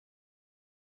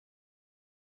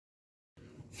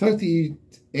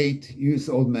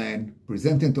38-year-old man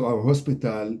presented to our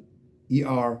hospital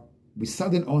ER with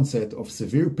sudden onset of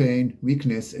severe pain,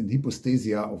 weakness, and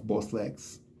hypostasia of both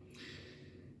legs.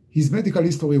 His medical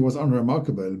history was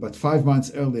unremarkable, but 5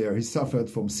 months earlier he suffered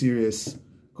from serious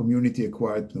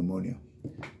community-acquired pneumonia.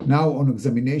 Now, on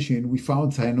examination, we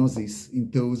found cyanosis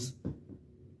in toes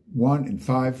 1 and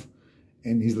 5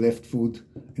 and his left foot,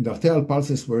 and arterial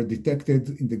pulses were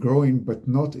detected in the groin but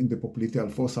not in the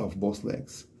popliteal fossa of both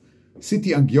legs.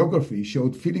 CT angiography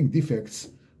showed filling defects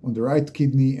on the right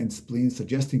kidney and spleen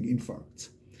suggesting infarcts,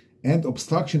 and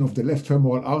obstruction of the left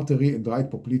femoral artery and right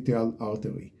popliteal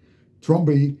artery.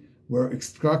 Thrombi were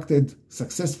extracted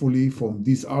successfully from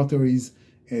these arteries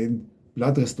and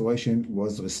blood restoration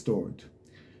was restored.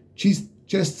 Chest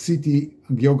CT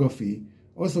angiography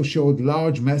also showed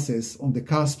large masses on the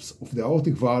cusps of the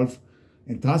aortic valve,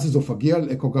 and transesophageal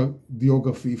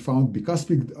echocardiography found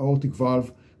bicuspid aortic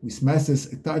valve with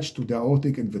masses attached to the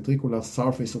aortic and ventricular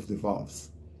surface of the valves.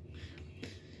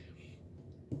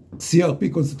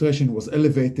 CRP concentration was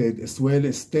elevated, as well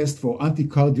as tests for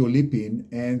anticardiolipin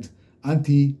and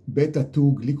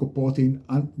anti-beta-2 glycoprotein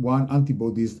 1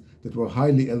 antibodies that were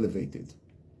highly elevated.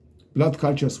 Blood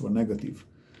cultures were negative.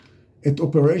 At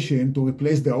operation to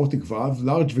replace the aortic valve,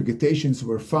 large vegetations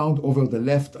were found over the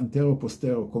left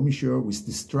anterior-posterior commissure with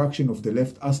destruction of the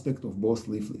left aspect of both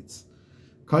leaflets.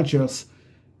 Cultures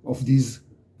of these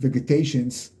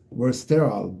vegetations were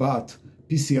sterile, but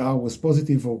PCR was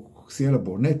positive for Coxiella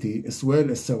burnetii, as well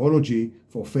as serology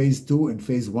for phase 2 and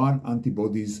phase 1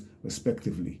 antibodies,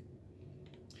 respectively.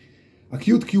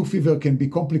 Acute Q fever can be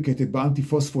complicated by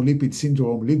antiphospholipid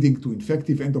syndrome, leading to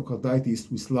infective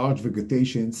endocarditis with large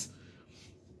vegetations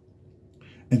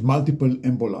and multiple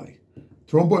emboli.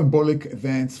 Thromboembolic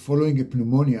events following a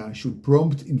pneumonia should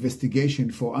prompt investigation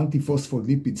for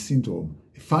antiphospholipid syndrome,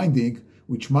 a finding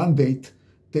which mandate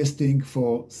testing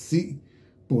for C.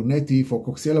 burnetii, for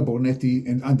Coxiella burnetii,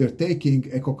 and undertaking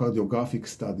echocardiographic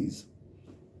studies.